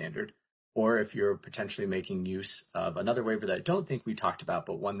payment standard, or if you're potentially making use of another waiver that I don't think we talked about,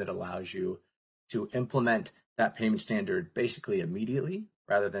 but one that allows you to implement that payment standard basically immediately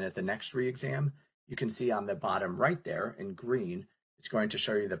rather than at the next re-exam. You can see on the bottom right there in green, it's going to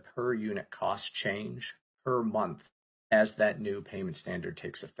show you the per unit cost change per month as that new payment standard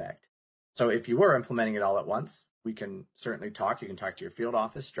takes effect. So if you were implementing it all at once, we can certainly talk. You can talk to your field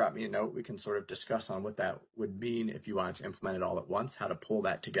office, drop me a note. We can sort of discuss on what that would mean if you wanted to implement it all at once, how to pull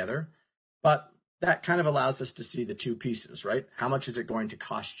that together. But that kind of allows us to see the 2 pieces, right? How much is it going to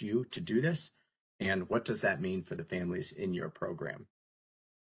cost you to do this? And what does that mean for the families in your program?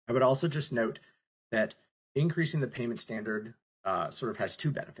 I would also just note that increasing the payment standard sort of has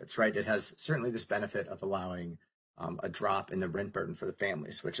 2 benefits, right? It has certainly this benefit of allowing a drop in the rent burden for the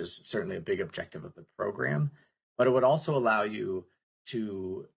families, which is certainly a big objective of the program. But it would also allow you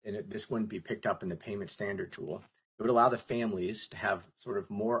to, and this wouldn't be picked up in the payment standard tool, it would allow the families to have sort of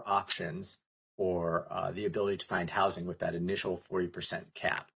more options for the ability to find housing with that initial 40%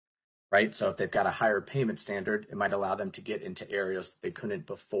 cap, right? So if they've got a higher payment standard, it might allow them to get into areas they couldn't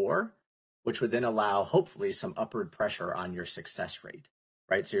before, which would then allow hopefully some upward pressure on your success rate,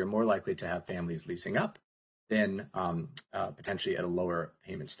 right? So you're more likely to have families leasing up than potentially at a lower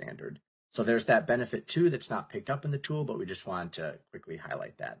payment standard. So there's that benefit too that's not picked up in the tool, but we just wanted to quickly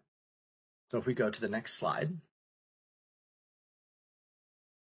highlight that. So if we go to the next slide,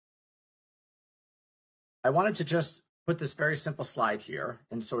 I wanted to just put this very simple slide here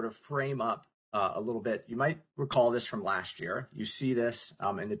and sort of frame up a little bit. You might recall this from last year. You see this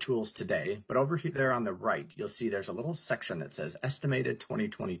in the tools today, but over here there on the right, you'll see there's a little section that says estimated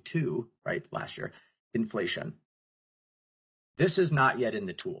 2022, right, last year, inflation. This is not yet in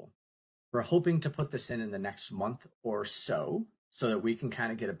the tool. We're hoping to put this in the next month or so that we can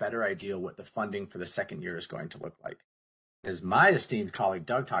kind of get a better idea what the funding for the second year is going to look like. As my esteemed colleague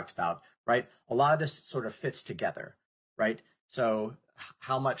Doug talked about, right, a lot of this sort of fits together, right? So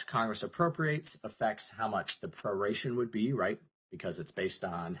how much Congress appropriates affects how much the proration would be, right? Because it's based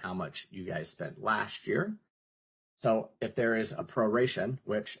on how much you guys spent last year. So if there is a proration,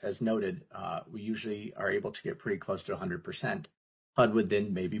 which as noted, we usually are able to get pretty close to 100%, HUD would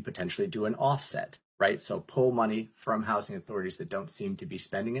then maybe potentially do an offset, right? So pull money from housing authorities that don't seem to be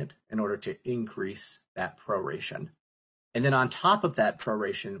spending it in order to increase that proration. And then on top of that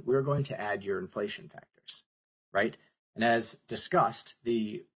proration, we're going to add your inflation factors, right? And as discussed,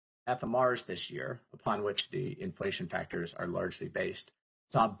 the FMRs this year, upon which the inflation factors are largely based,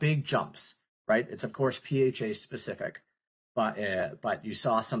 saw big jumps, right? It's of course PHA specific, but you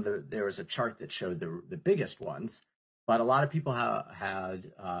saw there was a chart that showed the biggest ones, but a lot of people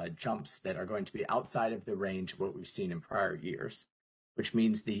had jumps that are going to be outside of the range of what we've seen in prior years, which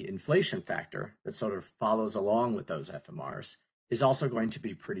means the inflation factor that sort of follows along with those FMRs is also going to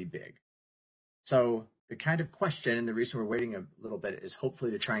be pretty big. So the kind of question, and the reason we're waiting a little bit, is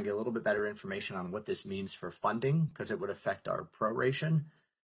hopefully to try and get a little bit better information on what this means for funding, because it would affect our proration.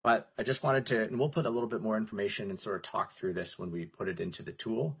 But I just wanted to, and we'll put a little bit more information and sort of talk through this when we put it into the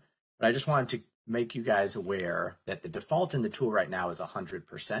tool. But I just wanted to make you guys aware that the default in the tool right now is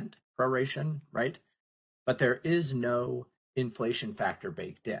 100% proration, right? But there is no inflation factor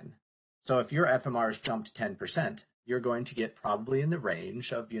baked in. So if your FMRs jumped 10%, you're going to get probably in the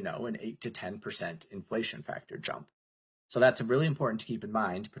range of, an 8 to 10% inflation factor jump. So that's really important to keep in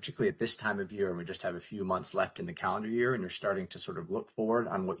mind, particularly at this time of year, and we just have a few months left in the calendar year, and you're starting to sort of look forward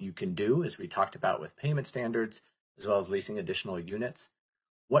on what you can do, as we talked about with payment standards, as well as leasing additional units.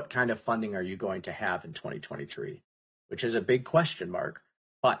 What kind of funding are you going to have in 2023? Which is a big question mark,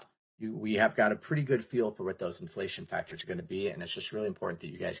 but we have got a pretty good feel for what those inflation factors are going to be, and it's just really important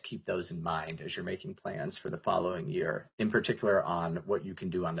that you guys keep those in mind as you're making plans for the following year, in particular on what you can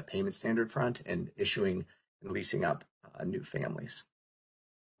do on the payment standard front and issuing and leasing up new families.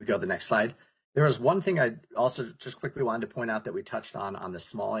 We go to the next slide. There was one thing I also just quickly wanted to point out that we touched on the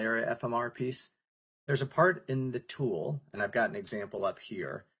small area FMR piece. There's a part in the tool, and I've got an example up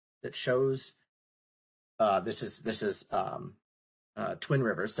here that shows this is Twin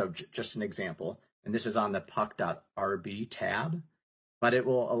Rivers, so just an example, and this is on the puck.rb tab, but it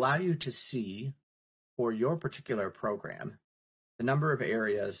will allow you to see for your particular program the number of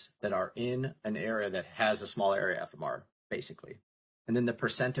areas that are in an area that has a small area FMR, basically, and then the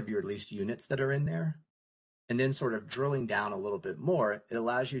percent of your leased units that are in there. And then sort of drilling down a little bit more, it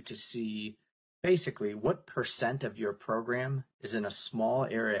allows you to see basically what percent of your program is in a small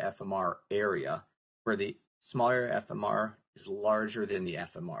area FMR area where the small area FMR is larger than the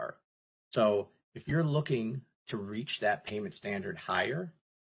FMR. So if you're looking to reach that payment standard higher,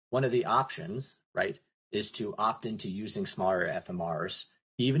 one of the options, right, is to opt into using smaller FMRs.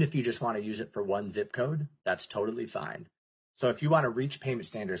 Even if you just want to use it for one zip code, that's totally fine. So if you want to reach payment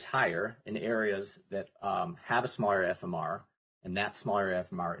standards higher in areas that have a smaller FMR, and that smaller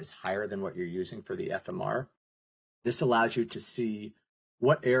FMR is higher than what you're using for the FMR, this allows you to see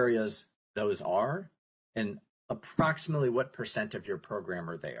what areas those are and approximately what percent of your program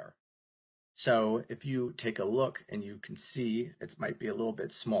are there. So if you take a look and you can see, it might be a little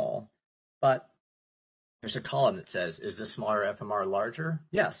bit small, but there's a column that says, is the smaller FMR larger?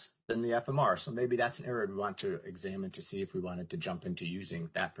 Yes, than the FMR. So maybe that's an area we want to examine to see if we wanted to jump into using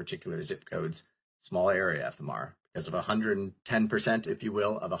that particular zip code's small area FMR. Because of 110%, if you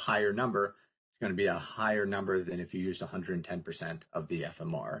will, of a higher number, it's going to be a higher number than if you used 110% of the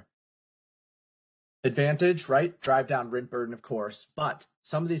FMR. Advantage, right? Drive down rent burden, of course, but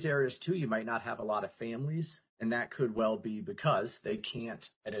some of these areas too, you might not have a lot of families, and that could well be because they can't,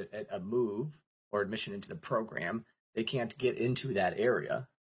 at a move or admission into the program, they can't get into that area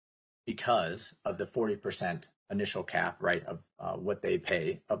because of the 40% initial cap, right, of what they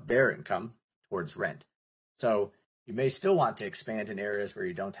pay of their income towards rent. So you may still want to expand in areas where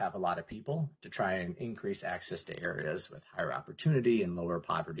you don't have a lot of people to try and increase access to areas with higher opportunity and lower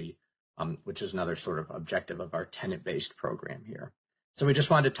poverty, which is another sort of objective of our tenant-based program here. So we just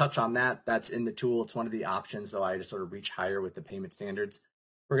wanted to touch on that. That's in the tool. It's one of the options that allow you to sort of reach higher with the payment standards.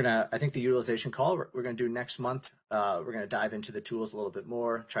 I think the utilization call we're going to do next month. We're going to dive into the tools a little bit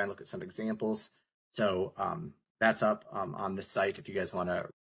more, try and look at some examples. So that's up on the site if you guys want to.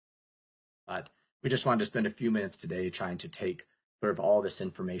 But we just wanted to spend a few minutes today trying to take sort of all this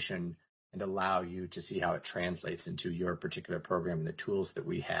information and allow you to see how it translates into your particular program and the tools that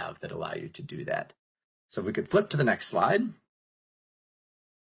we have that allow you to do that. So we could flip to the next slide. I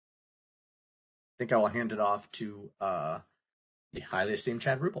think I will hand it off to the highly esteemed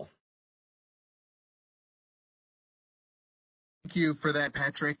Chad Rupel. Thank you for that,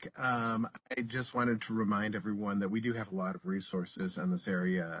 Patrick. I just wanted to remind everyone that we do have a lot of resources in this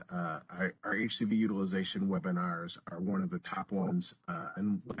area. Our HCV utilization webinars are one of the top ones.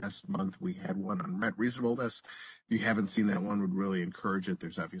 And last month we had one on rent reasonableness. If you haven't seen that one, would really encourage it.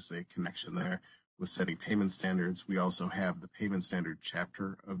 There's obviously a connection there with setting payment standards. We also have the payment standard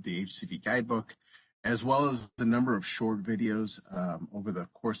chapter of the HCV guidebook. as well as a number of short videos. Over the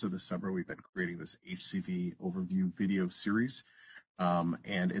course of the summer, we've been creating this HCV overview video series,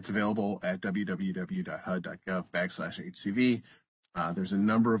 and it's available at www.hud.gov/HCV. There's a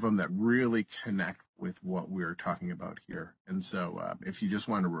number of them that really connect with what we're talking about here. And so if you just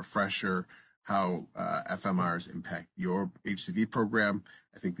want a refresher how FMRs impact your HCV program,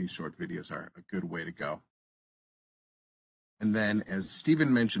 I think these short videos are a good way to go. And then, as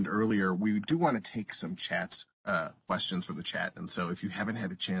Stephen mentioned earlier, we do want to take some questions from the chat. And so if you haven't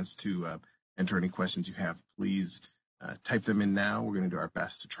had a chance to enter any questions you have, please type them in now. We're going to do our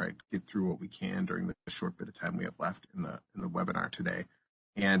best to try to get through what we can during the short bit of time we have left in the webinar today.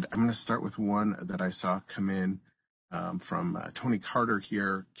 And I'm going to start with one that I saw come in from Tony Carter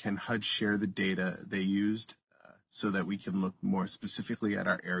here. Can HUD share the data they used so that we can look more specifically at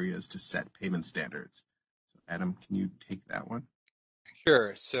our areas to set payment standards? Adam, can you take that one?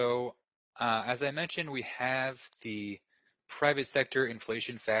 Sure. So as I mentioned, we have the private sector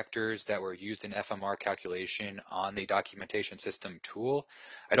inflation factors that were used in FMR calculation on the documentation system tool.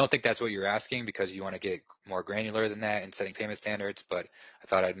 I don't think that's what you're asking because you want to get more granular than that in setting payment standards, but I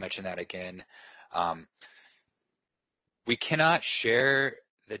thought I'd mention that again. We cannot share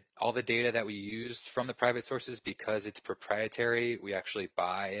all the data that we use from the private sources because it's proprietary. We actually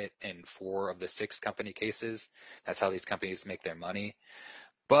buy it in 4 of the 6 company cases. That's how these companies make their money.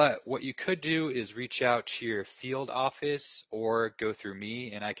 But what you could do is reach out to your field office or go through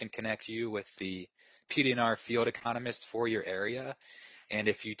me, and I can connect you with the PD&R field economist for your area. And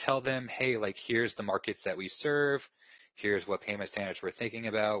if you tell them, hey, like, here's the markets that we serve, here's what payment standards we're thinking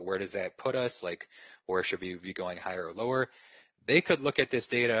about, where does that put us, like, where should we be going higher or lower, they could look at this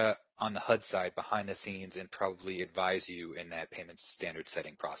data on the HUD side behind the scenes and probably advise you in that payment standard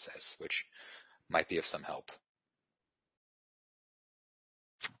setting process, which might be of some help.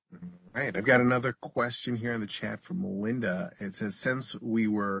 All right, I've got another question here in the chat from Melinda. It says, since we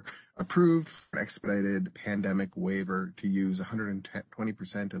were approved for an expedited pandemic waiver to use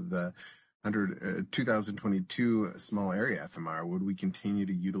 120% of the 2022 small area FMR, would we continue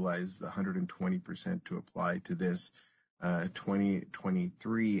to utilize the 120% to apply to this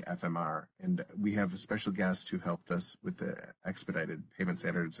 2023 FMR? And we have a special guest who helped us with the expedited payment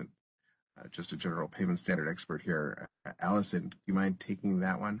standards and just a general payment standard expert here. Allison, do you mind taking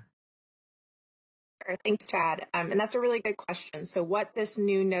that one? Sure. Thanks, Chad. And that's a really good question. So what this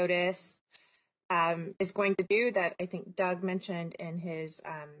new notice is going to do that I think Doug mentioned in his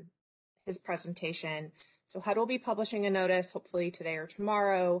presentation. So HUD will be publishing a notice, hopefully today or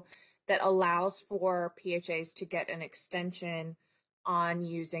tomorrow, that allows for PHAs to get an extension on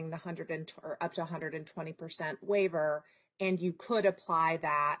using the up to 120% waiver, and you could apply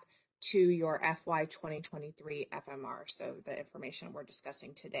that to your FY 2023 FMR, so the information we're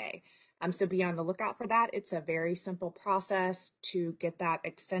discussing today. So be on the lookout for that. It's a very simple process to get that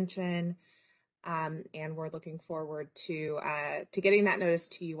extension, and we're looking forward to getting that notice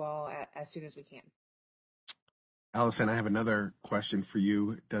to you all as soon as we can. Allison, I have another question for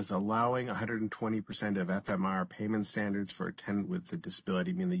you. Does allowing 120% of FMR payment standards for a tenant with a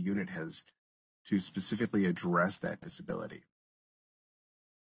disability mean the unit has to specifically address that disability?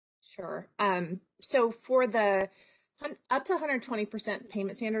 Sure. So for the up to 120%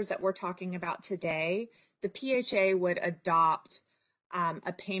 payment standards that we're talking about today, the PHA would adopt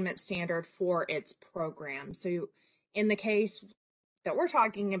a payment standard for its program. So in the case that we're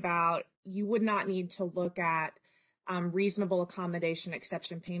talking about, you would not need to look at reasonable accommodation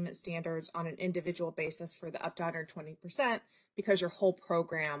exception payment standards on an individual basis for the up to 120% because your whole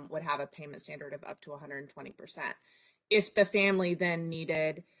program would have a payment standard of up to 120%. If the family then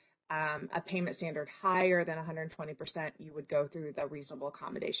needed a payment standard higher than 120%, you would go through the reasonable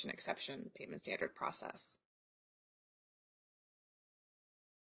accommodation exception payment standard process.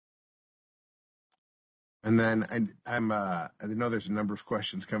 And then I know there's a number of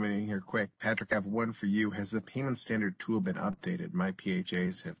questions coming in here quick. Patrick, I have one for you. Has the payment standard tool been updated? My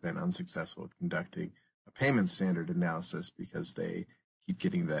PHAs have been unsuccessful with conducting a payment standard analysis because they keep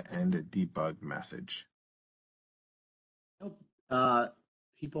getting the end debug message. Nope.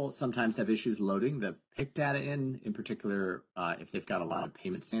 People sometimes have issues loading the PIC data in particular if they've got a lot of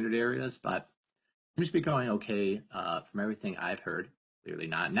payment standard areas, but seems to be going okay from everything I've heard. Clearly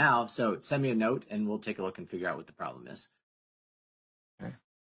not now, so send me a note and we'll take a look and figure out what the problem is. Okay.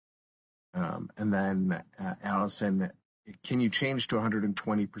 And then Allison, can you change to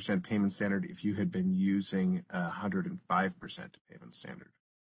 120% payment standard if you had been using 105% payment standard?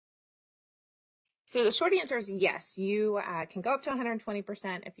 So the short answer is yes, you can go up to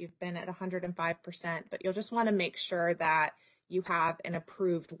 120% if you've been at 105%, but you'll just want to make sure that you have an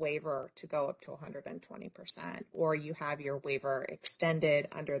approved waiver to go up to 120%, or you have your waiver extended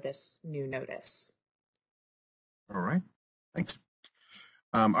under this new notice. All right, thanks.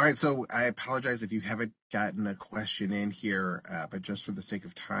 All right, so I apologize if you haven't gotten a question in here, but just for the sake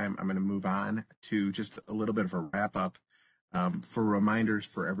of time, I'm going to move on to just a little bit of a wrap up. For reminders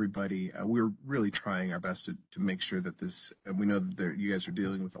for everybody, we're really trying our best to make sure that this, and we know that you guys are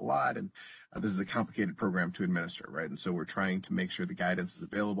dealing with a lot, and this is a complicated program to administer, right? And so we're trying to make sure the guidance is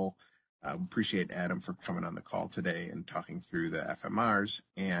available. Appreciate Adam for coming on the call today and talking through the FMRs.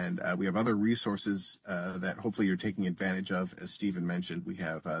 And we have other resources that hopefully you're taking advantage of. As Stephen mentioned, we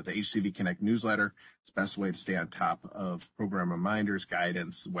have the HCV Connect newsletter. It's the best way to stay on top of program reminders,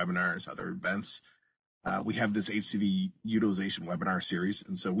 guidance, webinars, other events. We have this HCV utilization webinar series.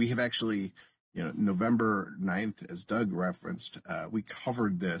 And so we have actually, November 9th, as Doug referenced, we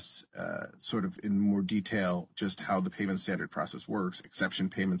covered this sort of in more detail, just how the payment standard process works, exception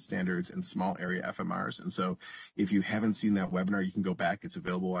payment standards, and small area FMRs. And so if you haven't seen that webinar, you can go back. It's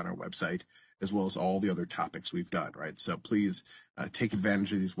available on our website, as well as all the other topics we've done, right? So please take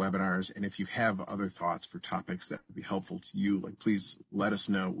advantage of these webinars. And if you have other thoughts for topics that would be helpful to you, please let us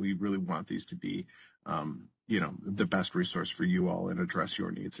know. We really want these to be the best resource for you all and address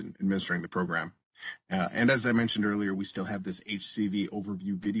your needs in administering the program. And as I mentioned earlier, we still have this HCV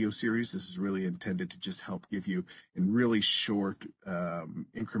overview video series. This is really intended to just help give you in really short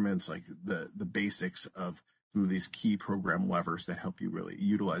increments, like the basics of some of these key program levers that help you really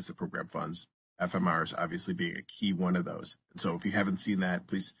utilize the program funds, FMRs obviously being a key one of those. And so if you haven't seen that,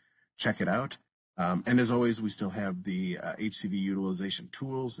 please check it out. And as always, we still have the HCV utilization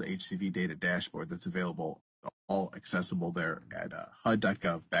tools, the HCV data dashboard that's available, all accessible there at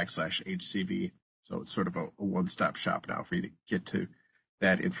HUD.gov/HCV. So it's sort of a one-stop shop now for you to get to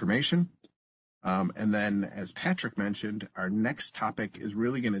that information. And then, as Patrick mentioned, our next topic is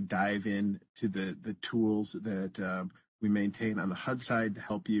really going to dive into the tools that we maintain on the HUD side to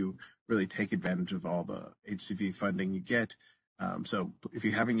help you really take advantage of all the HCV funding you get. So if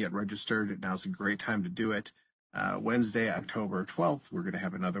you haven't yet registered, now's a great time to do it. Wednesday, October 12th, we're going to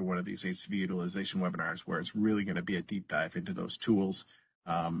have another one of these HCV utilization webinars where it's really going to be a deep dive into those tools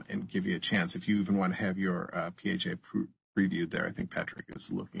and give you a chance. If you even want to have your PHA previewed there, I think Patrick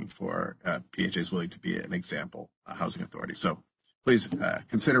is looking for PHA is willing to be an example housing authority. So please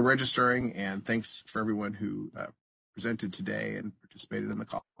consider registering, and thanks for everyone who presented today and participated in the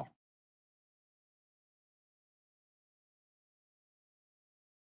call.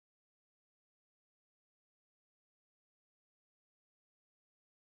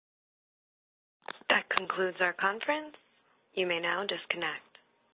 That concludes our conference. You may now disconnect.